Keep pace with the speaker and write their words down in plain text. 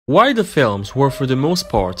While the films were for the most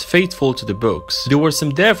part faithful to the books, there were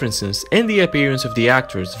some differences in the appearance of the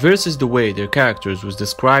actors versus the way their characters was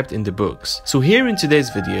described in the books. So here in today's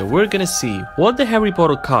video we're gonna see what the Harry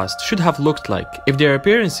Potter cast should have looked like if their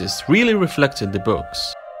appearances really reflected the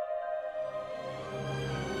books.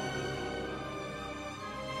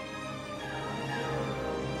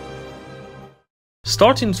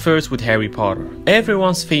 Starting first with Harry Potter,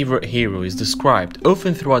 everyone's favorite hero is described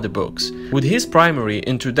often throughout the books, with his primary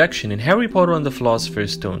introduction in Harry Potter and the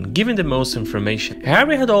Philosopher's Stone giving the most information.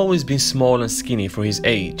 Harry had always been small and skinny for his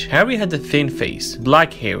age. Harry had a thin face,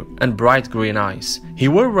 black hair, and bright green eyes. He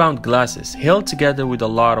wore round glasses held together with a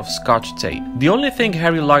lot of scotch tape. The only thing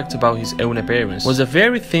Harry liked about his own appearance was a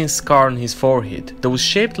very thin scar on his forehead that was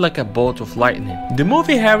shaped like a bolt of lightning. The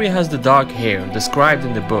movie Harry has the dark hair described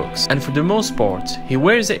in the books, and for the most part, he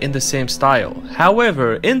wears it in the same style.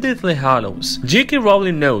 However, in Deathly Hallows, J.K.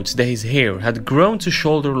 Rowling notes that his hair had grown to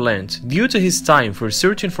shoulder length due to his time for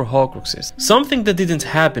searching for Horcruxes, something that didn't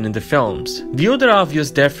happen in the films. The other obvious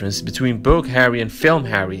difference between book Harry and film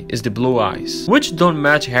Harry is the blue eyes, which don't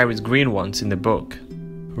match Harry's green ones in the book.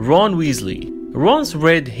 Ron Weasley. Ron's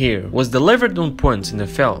red hair was delivered on point in the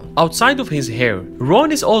film. Outside of his hair,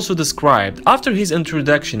 Ron is also described after his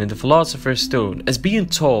introduction in the Philosopher's Stone as being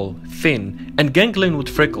tall, thin, and gangling with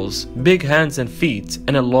freckles, big hands and feet,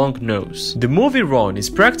 and a long nose. The movie Ron is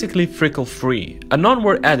practically freckle-free, and none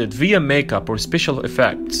were added via makeup or special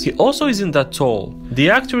effects. He also isn't that tall. The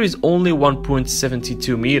actor is only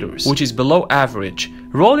 1.72 meters, which is below average.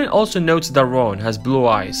 Rowling also notes that Ron has blue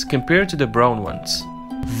eyes compared to the brown ones.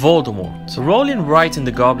 Voldemort. Rowling writes in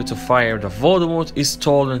the Goblet of Fire that Voldemort is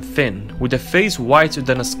tall and thin, with a face whiter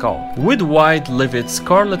than a skull, with wide, livid,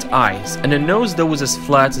 scarlet eyes, and a nose that was as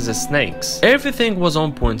flat as a snake's. Everything was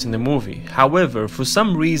on point in the movie. However, for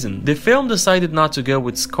some reason, the film decided not to go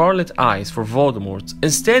with scarlet eyes for Voldemort,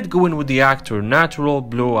 instead going with the actor's natural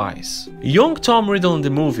blue eyes. Young Tom Riddle in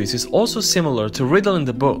the movies is also similar to Riddle in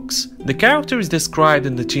the books. The character is described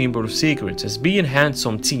in the Chamber of Secrets as being a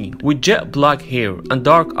handsome teen, with jet black hair and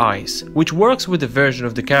dark eyes, which works with the version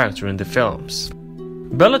of the character in the films.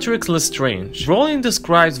 Bellatrix Lestrange. Rowling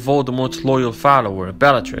describes Voldemort's loyal follower,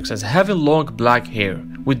 Bellatrix, as having long black hair,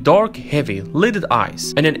 with dark, heavy, lidded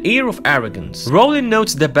eyes, and an air of arrogance. Rowling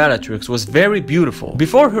notes that Bellatrix was very beautiful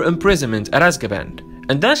before her imprisonment at Azkaban,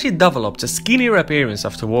 and then she developed a skinnier appearance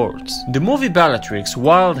afterwards. The movie Bellatrix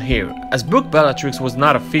wild hair, as book Bellatrix was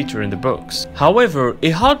not a feature in the books. However,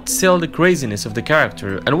 it helped sell the craziness of the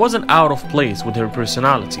character and wasn't out of place with her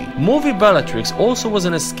personality. Movie Bellatrix also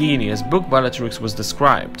wasn't as skinny as book Bellatrix was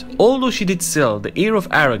described, although she did sell the air of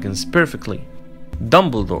arrogance perfectly.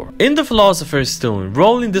 Dumbledore. In the Philosopher's Stone,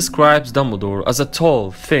 Rowling describes Dumbledore as a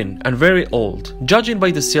tall, thin, and very old, judging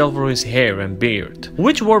by the silver of his hair and beard,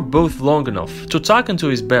 which were both long enough to tuck into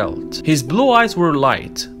his belt. His blue eyes were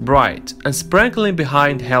light, bright, and sparkling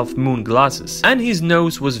behind half-moon glasses, and his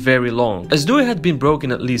nose was very long, as though it had been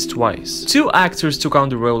broken at least twice. Two actors took on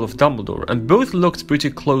the role of Dumbledore, and both looked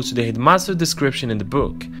pretty close to the headmaster description in the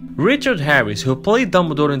book. Richard Harris, who played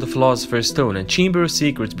Dumbledore in the Philosopher's Stone and Chamber of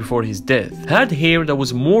Secrets before his death, had hair that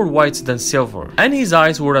was more white than silver, and his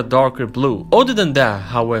eyes were a darker blue. Other than that,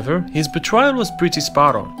 however, his portrayal was pretty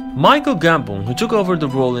spot on. Michael Gambon, who took over the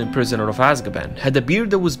role in Prisoner of Azkaban, had a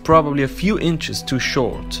beard that was probably a few inches too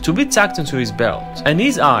short to be tucked into his belt, and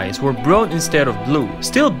his eyes were brown instead of blue.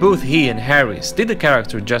 Still, both he and Harris did the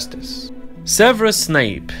character justice. Severus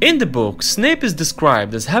Snape. In the book, Snape is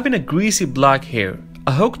described as having a greasy black hair,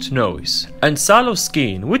 a hooked nose, and sallow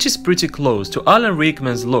skin, which is pretty close to Alan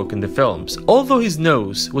Rickman's look in the films, although his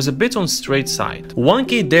nose was a bit on straight side. One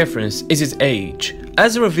key difference is his age.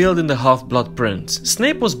 As revealed in the Half-Blood Prince,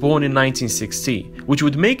 Snape was born in 1960, which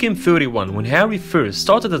would make him 31 when Harry first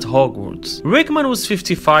started at Hogwarts. Rickman was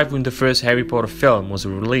 55 when the first Harry Potter film was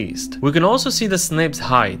released. We can also see that Snape's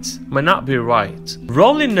height might not be right.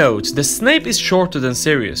 Rowling notes that Snape is shorter than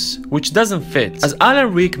Sirius, which doesn't fit, as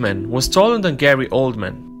Alan Rickman was taller than Gary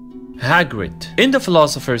Oldman. Hagrid. In the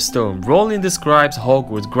Philosopher's Stone, Rowling describes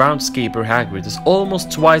Hogwarts groundskeeper Hagrid as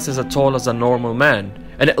almost twice as tall as a normal man,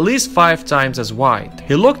 and at least 5 times as wide.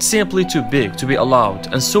 He looked simply too big to be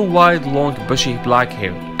allowed, and so wide, long, bushy black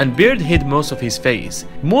hair and beard hid most of his face.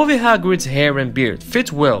 Movie Hagrid's hair and beard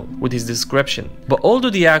fit well with his description, but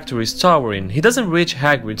although the actor is towering, he doesn't reach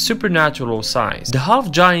Hagrid's supernatural size. The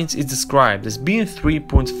half-giant is described as being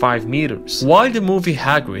 3.5 meters, while the movie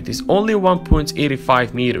Hagrid is only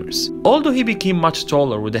 1.85 meters. Although he became much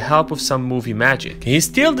taller with the help of some movie magic, he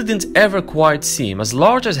still didn't ever quite seem as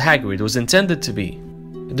large as Hagrid was intended to be.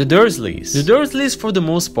 The Dursleys. The Dursleys for the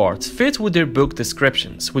most part fit with their book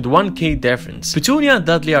descriptions, with one key difference. Petunia and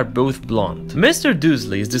Dudley are both blonde. Mr.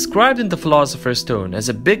 Dursley is described in the Philosopher's Stone as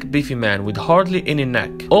a big beefy man with hardly any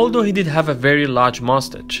neck, although he did have a very large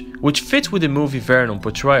mustache, which fit with the movie Vernon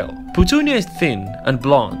portrayal. Petunia is thin and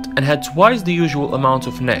blonde and had twice the usual amount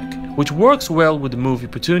of neck, which works well with the movie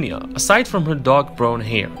Petunia, aside from her dark brown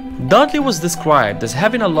hair. Dudley was described as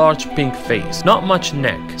having a large pink face, not much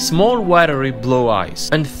neck, small watery blue eyes,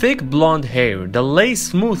 and thick blonde hair that lay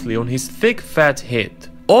smoothly on his thick fat head.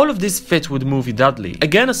 All of this fit with the movie Dudley,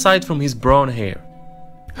 again aside from his brown hair.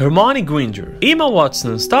 Hermione Granger. Emma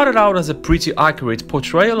Watson started out as a pretty accurate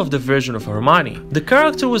portrayal of the version of Hermione. The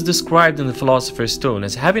character was described in the Philosopher's Stone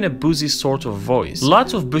as having a boozy sort of voice,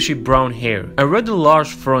 lots of bushy brown hair, and rather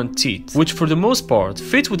large front teeth, which for the most part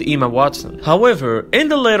fit with Emma Watson. However, in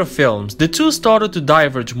the later films, the two started to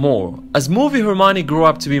diverge more, as movie Hermione grew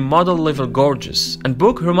up to be model-level gorgeous, and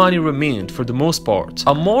book Hermione remained, for the most part,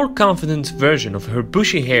 a more confident version of her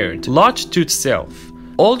bushy-haired, large-toothed self.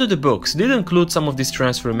 Although the books did include some of this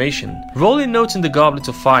transformation, Rowling notes in the Goblet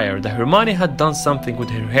of Fire that Hermione had done something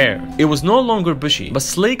with her hair. It was no longer bushy, but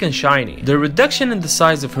sleek and shiny. The reduction in the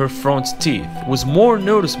size of her front teeth was more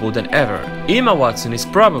noticeable than ever. Emma Watson is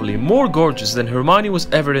probably more gorgeous than Hermione was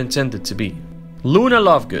ever intended to be. Luna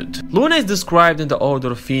Lovegood. Luna is described in the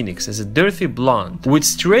Order of Phoenix as a dirty blonde with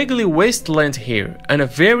straggly waist-length hair and a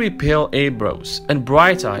very pale eyebrows and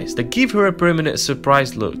bright eyes that give her a permanent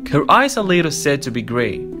surprised look. Her eyes are later said to be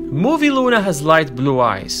grey. Movie Luna has light blue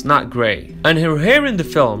eyes, not grey, and her hair in the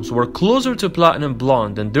films were closer to platinum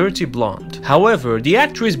blonde than dirty blonde. However, the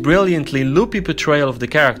actress' brilliantly loopy portrayal of the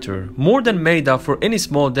character more than made up for any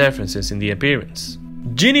small differences in the appearance.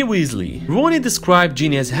 Ginny Weasley. Rowling described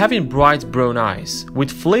Ginny as having bright brown eyes,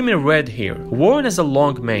 with flaming red hair, worn as a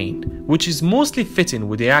long mane, which is mostly fitting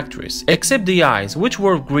with the actress, except the eyes, which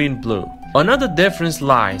were green-blue. Another difference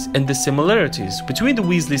lies in the similarities between the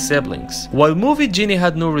Weasley siblings. While movie Ginny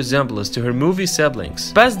had no resemblance to her movie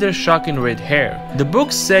siblings, past their shocking red hair, the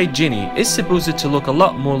books say Ginny is supposed to look a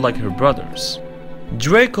lot more like her brothers.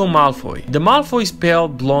 Draco Malfoy. The Malfoy's pale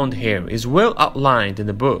blonde hair is well outlined in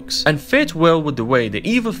the books and fit well with the way the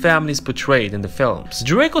evil family is portrayed in the films.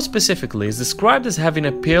 Draco specifically is described as having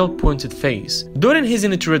a pale pointed face. During his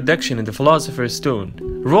introduction in the Philosopher's Stone,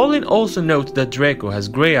 Rowling also noted that Draco has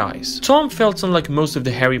grey eyes. Tom Felton, like most of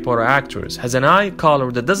the Harry Potter actors, has an eye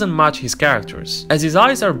color that doesn't match his characters, as his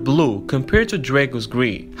eyes are blue compared to Draco's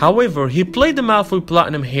grey. However, he played the Malfoy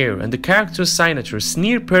platinum hair and the character's signature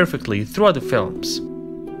sneer perfectly throughout the films.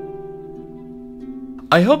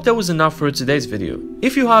 I hope that was enough for today's video.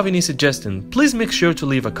 If you have any suggestion, please make sure to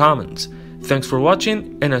leave a comment. Thanks for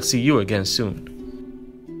watching, and I'll see you again soon.